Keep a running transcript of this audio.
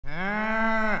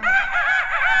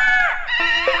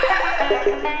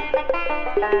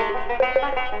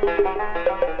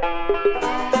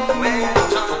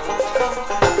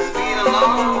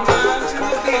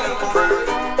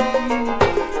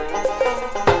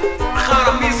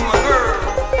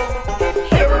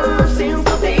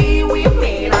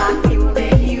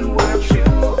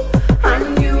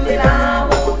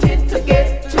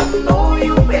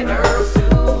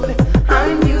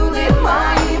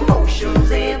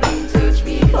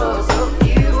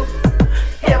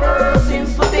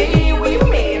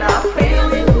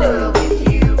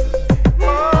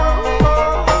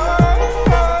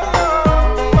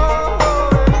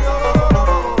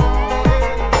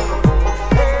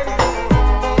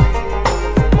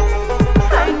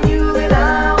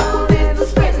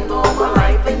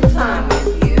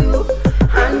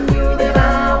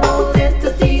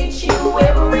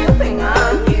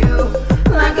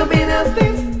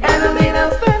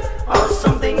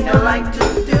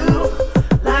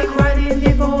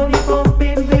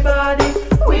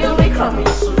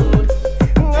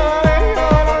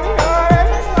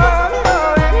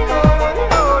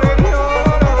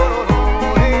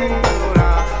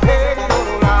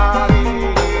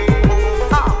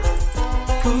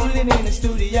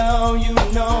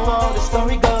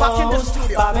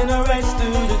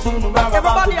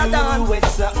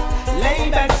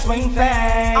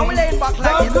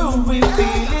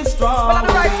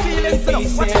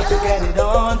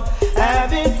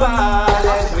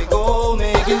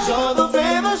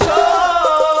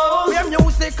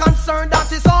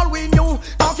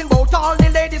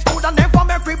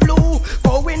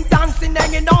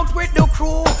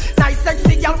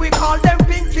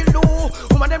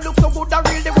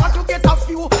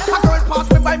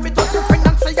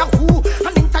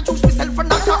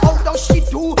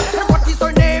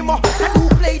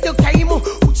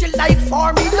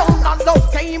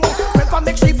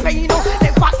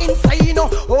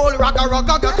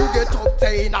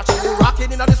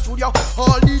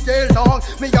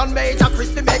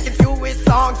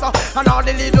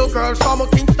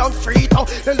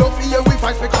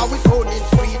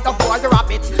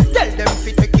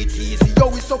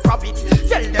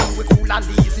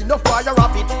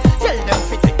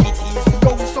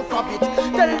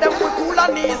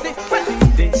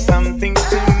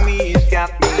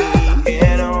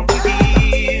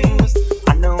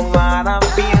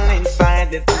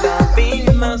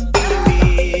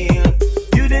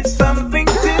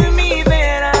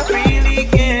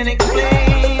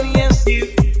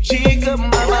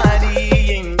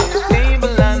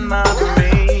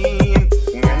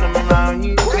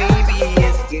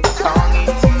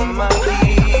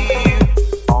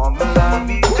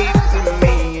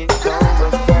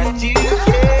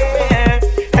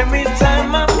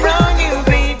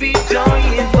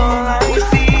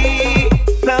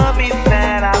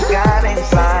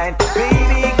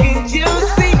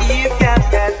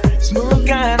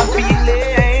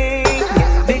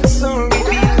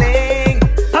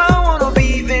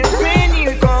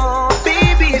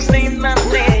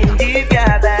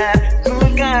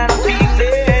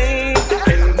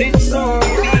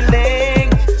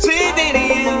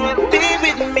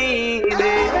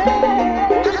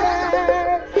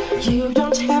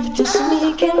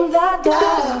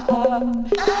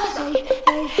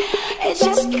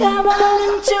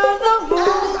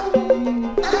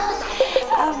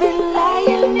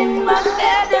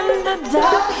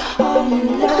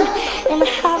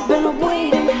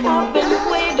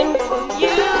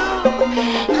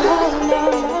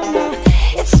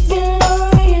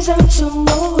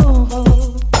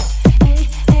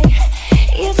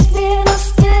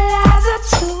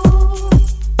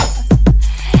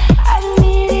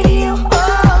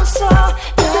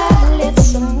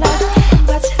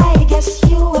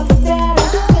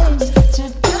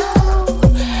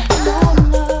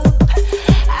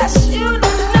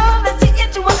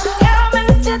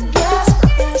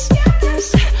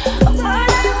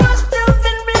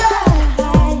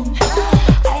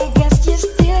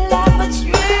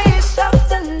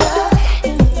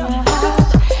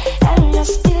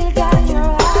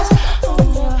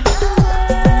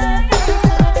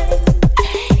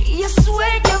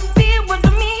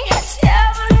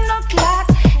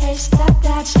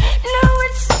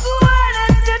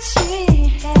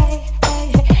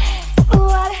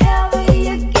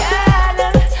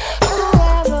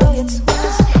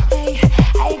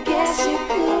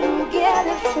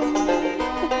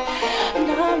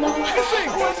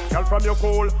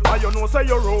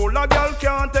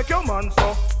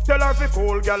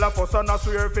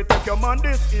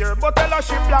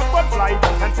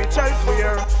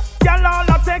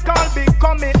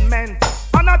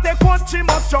take one, she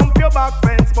must jump your back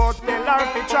fence. But tell her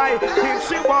to try, if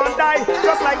she won't die,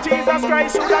 just like Jesus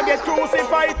Christ, shoulda get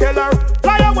crucified. Tell her,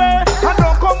 fly away, and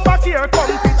don't come back here,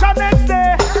 come picture next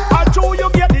day. And true you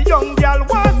get the young girl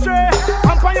one stray,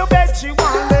 and for your bed she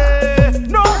want lay.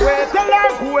 No way, tell her,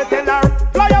 go tell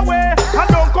her, fly away, and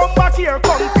don't come back here,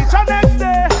 come picture next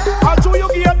day. And true you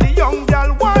get the young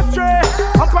girl one stray,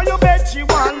 and for your bed she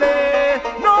want lay.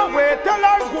 No way, tell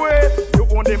her, go.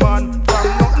 You own the man, from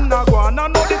nothing a go on,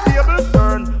 and know the tables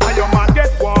turn, and your man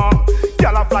get warm.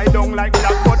 Girl a fly down like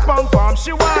black mud from farm.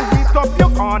 She want heat up your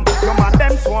corn, your man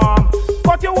them swarm.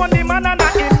 But you want the man and a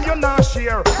him you not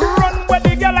share. Run with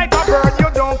the girl like a bird, you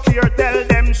don't care. Tell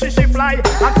them she fly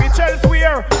and pitch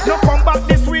elsewhere. No come back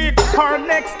this week or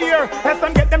next year. Let's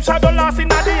get them shadow lost in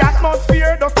the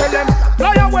atmosphere. Just tell them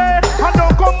fly away and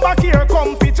don't come back here.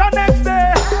 Come picture next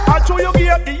day. I'll show you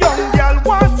get the young girl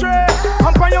one stray,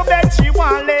 and on your bed she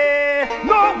want lay.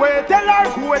 No way, tell her,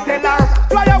 go tell her,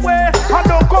 fly away and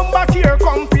don't come back here.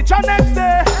 Come picture next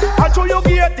day. I'll show you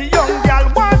get the young girl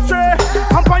one stray,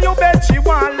 and on your bed she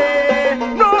want lay.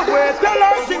 No way, tell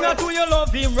her. Sing her to you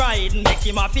love him right, make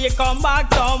him a feel come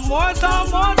back some more, some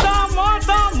more, some more,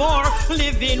 some more.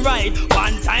 Living right,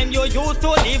 one time you used to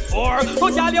live for.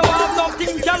 But girl you have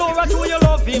nothing, girl over to you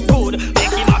love him good.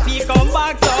 Make him a feel come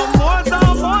back some more,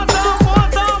 some more, some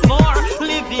more, some more.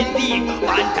 Living big,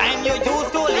 one time you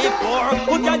used to live for.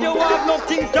 But girl you have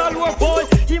nothing, girl over boy.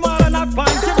 Him a knock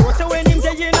punch your door, so when him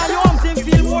day in your arms him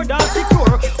feel more than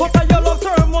secure. But your love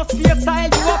term must be a style,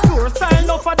 you a pure style,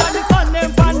 no for than the sun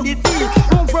them pan the sea.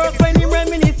 No verse when him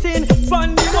reminiscing,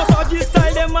 fan the massage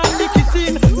style them and the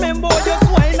kissing. Remember you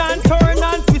twine and turn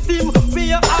and twist him. Be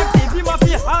you active, him a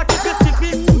feel hard to stiff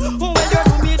him. When you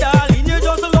do me darling, you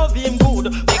just love him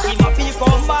good. Make him a feel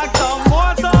come back some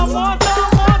more, some more,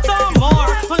 some more, some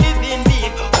more. Living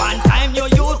big, one time you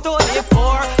used to live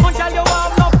for. Until you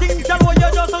have nothing, tell you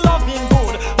just love him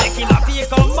good. Make him a feel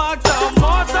come back some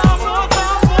more, some more,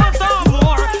 some more, some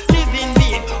more. Living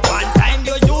big, one time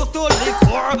you used to live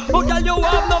for. Until you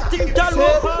have nothing, tell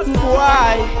you.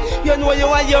 Why? You know you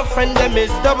and your friend them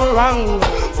is double wrong.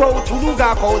 So to do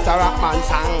got counteract man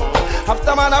sang.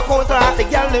 After man a counteract the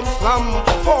girl them slam.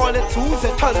 All the tools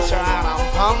they touch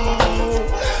around come.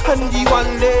 And the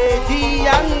one lady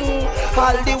and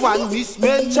all the one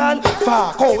mismentioned.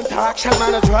 For counteraction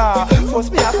man a draw.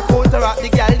 First me have to counteract the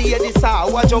girl lady saw.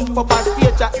 Who jump up on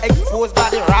stage and expose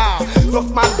body raw. Rough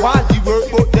man want the work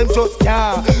but them just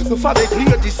can't. No for the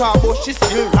lady saw but she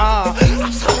still raw.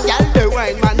 Some girl the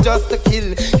wine man just to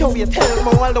kill. Yo, you tell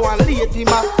me all the one lady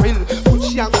my frill. Put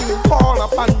she and me fall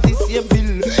upon the same bill.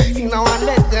 You know I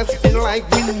let them spin like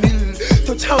windmill.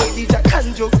 Touch how it is I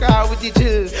can joke out with the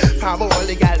jill. From all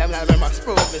the girl them like me must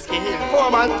prove me skill.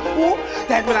 4 months, oh,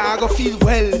 that when I go feel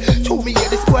well. To me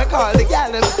this boy call the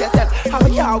girl them get that. How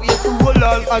we can't wait to roll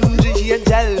on 100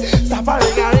 angel. Stop a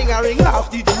ring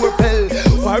off the doorbell.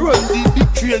 Why run the big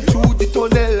train through the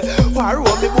tunnel? Why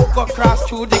run me walk across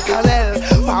through the canal?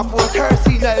 Why pour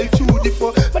kerosene through the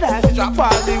phone? But I have to drop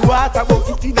all the water, but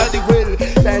it in the well.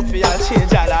 Let's be all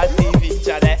change all our TV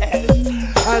channel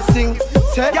and sing.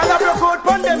 Y'all have your foot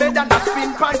pon them head and a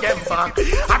spin pon them back.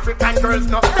 African girls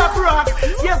no stop rock.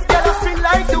 Yes, girl a spin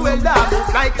like the weather,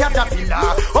 move like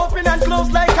caterpillar, open and close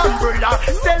like umbrella.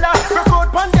 Stella, your foot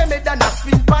pon them head and a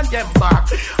spin pon them back.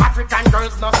 African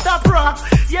girls no stop rock.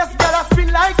 Yes, girl a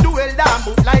spin like the weather,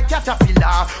 move like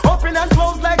caterpillar, open and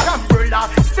close like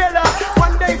umbrella. Stella,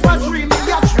 one day for dream,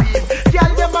 me a dream.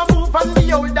 Girl them a move and me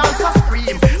hold dance a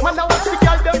scream. Man I watch the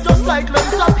girl them just like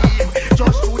laser beam.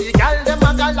 Just to the girl them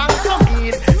a galang so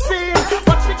mean. See,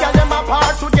 watch the girl them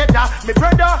apart together. Me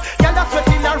brother, girl a sweat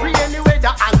in a rainy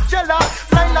weather. Angela,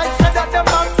 fly like feather, them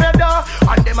a feather.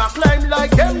 And them a climb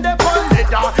like them they pon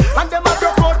leather. And them a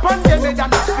broke out pon them head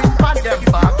and a spin pon them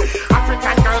back.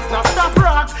 African girls no stop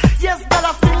rock. Yes, girl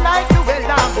a spin like the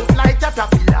weather, move like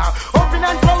caterpillar, open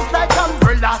and close like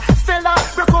umbrella. Stella,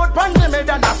 broke out pon them head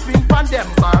and a spin pon them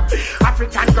back.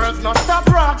 African girls no stop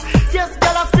rock. Yes,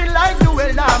 girl a spin like the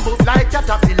weather, move like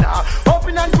caterpillar,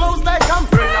 open and close like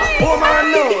umbrella. Oh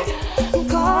man, no.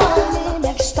 Call me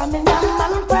next time in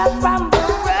man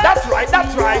That's right,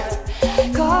 that's right.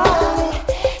 Call me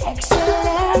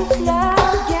excellent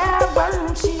love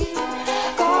guarantee.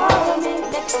 Call me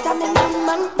next time in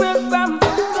man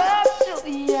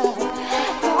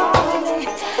Call me,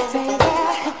 baby.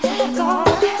 Call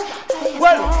me.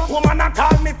 Well, woman a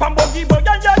call me from buggy boy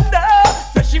yonder.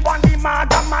 Say she want the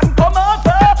mother man come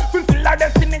over. Fulfill her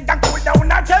destiny and cool down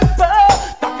her temper.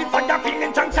 Satisfy her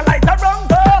feeling, tranquilize her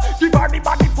hunger. Give her the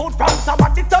body food from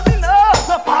somebody studying her.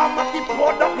 The farm of the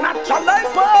product natural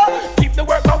life.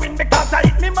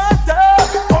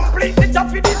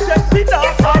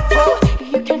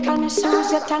 You can call me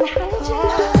Suzette and Hanja.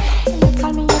 You can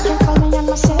call me on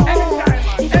myself.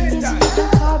 If you're busy, you can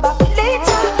call back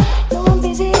later. No, I'm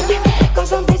busy,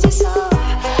 cause I'm busy, so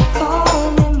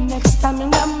call me next time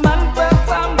and I'm on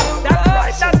perform.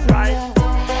 That's right.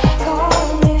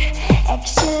 Call me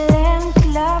excellent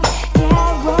love,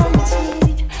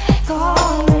 guaranteed.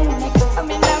 Call me next time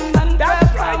and I'm on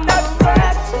perform. That's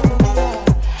right.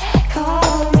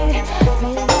 Call me,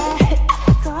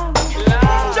 call me.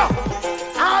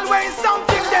 Always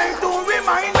something there to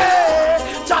remind me.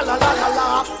 Cha la la la la,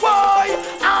 boy.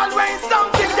 Always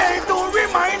something there to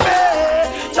remind me.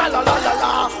 Cha la la la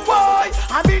la, boy.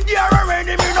 I've been there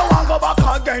already, me no want go back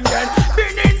again.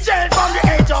 Been in jail from the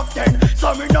age of 10,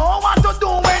 so me know what to do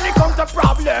when it comes to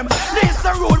problem.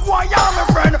 Listen, rude boy, I'm a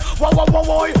friend.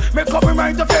 Why? Me coming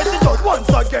right to face the judge once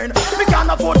again. Me can't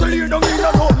afford to lean on me,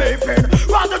 no road me pen.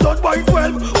 Rather judge by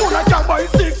 12, one I can buy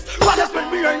 6. Rather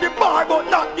spend behind the bar, but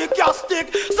not the gas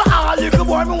stick. So all little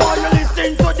boy, me want you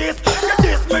listen to this. You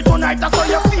diss me tonight, that's how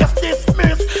your face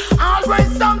dismiss.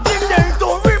 Always something there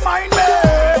to remind me.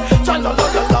 Cha la la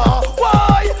la la,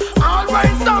 why?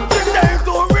 Always something there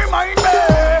to remind me.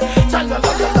 Cha la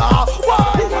la la la,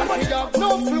 why? No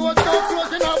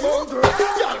clothes in a bunker.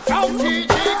 Girl from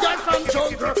TG, girl from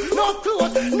jungle. No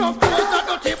clothes, not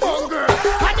dirty bunker.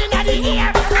 And in the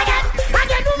ear, and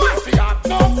then woman fi have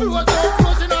no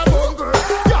clothes in a bunker.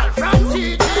 Girl from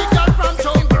TG, girl from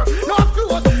jungle. No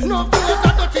clothes, not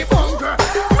dirty bunker.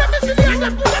 Let me see the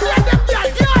them,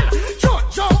 girl.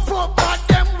 Jump up at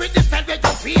them with the style they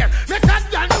jump here. Make that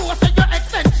girl know say you're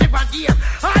expensive and dear.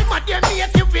 I'm a damn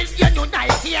native will get you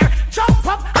nice here. Jump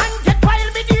up.